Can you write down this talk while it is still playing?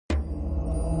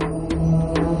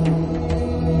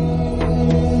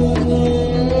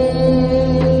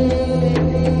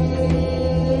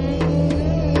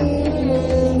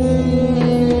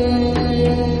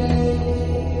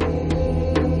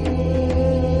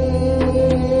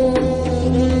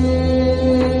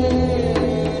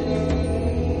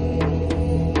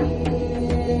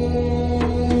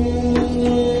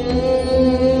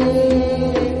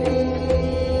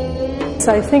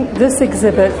So I think this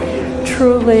exhibit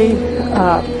truly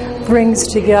brings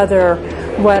together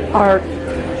what art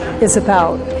is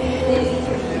about.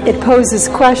 It poses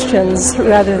questions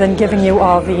rather than giving you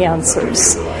all the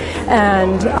answers.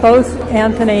 And both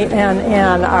Anthony and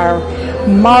Ann are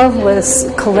marvelous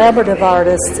collaborative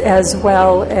artists as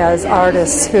well as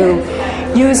artists who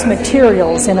use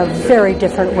materials in a very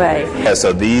different way. Yeah,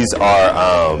 so these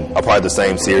are a part of the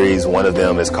same series. One of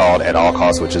them is called At All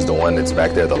Costs, which is the one that's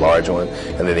back there, the large one,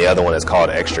 and then the other one is called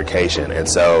Extrication. And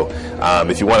so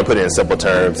if you want to put it in simple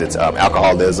terms, it's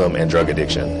alcoholism and drug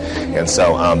addiction. And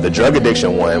so the drug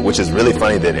addiction one, which is really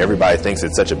funny that everybody thinks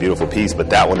it's such a beautiful piece, but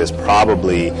that one is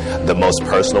probably the most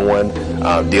personal one,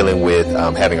 dealing with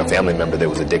having a family member that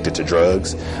was addicted to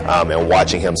drugs and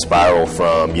watching him spiral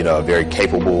from, a very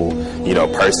capable,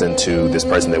 person to this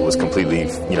person that was completely,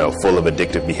 full of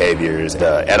addictive behaviors.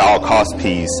 The At All Costs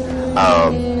piece,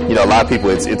 a lot of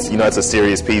people, it's a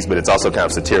serious piece, but it's also kind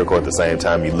of satirical at the same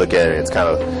time. You look at it, it's kind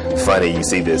of funny. You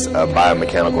see this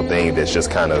biomechanical thing that's just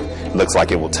kind of looks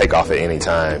like it will take off at any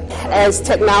time. As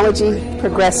technology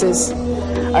progresses,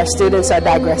 our students are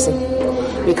digressing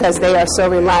because they are so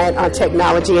reliant on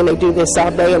technology, and they do this all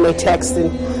day, and they text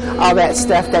and all that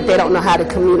stuff, that they don't know how to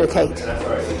communicate,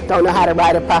 don't know how to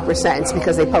write a proper sentence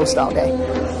because they post all day.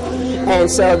 And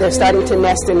so they're starting to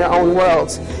nest in their own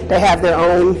worlds. They have their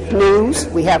own news.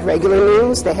 We have regular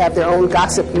news. They have their own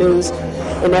gossip news.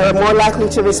 And they're more likely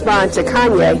to respond to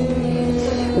Kanye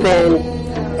than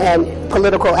a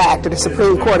political act or the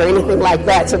Supreme Court or anything like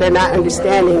that. So they're not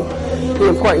understanding the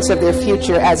importance of their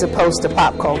future as opposed to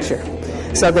pop culture.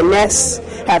 So the nests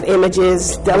have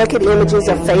images, delicate images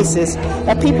of faces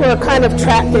that people are kind of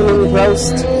trapped in,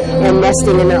 engrossed, and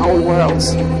nesting in their own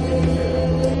worlds.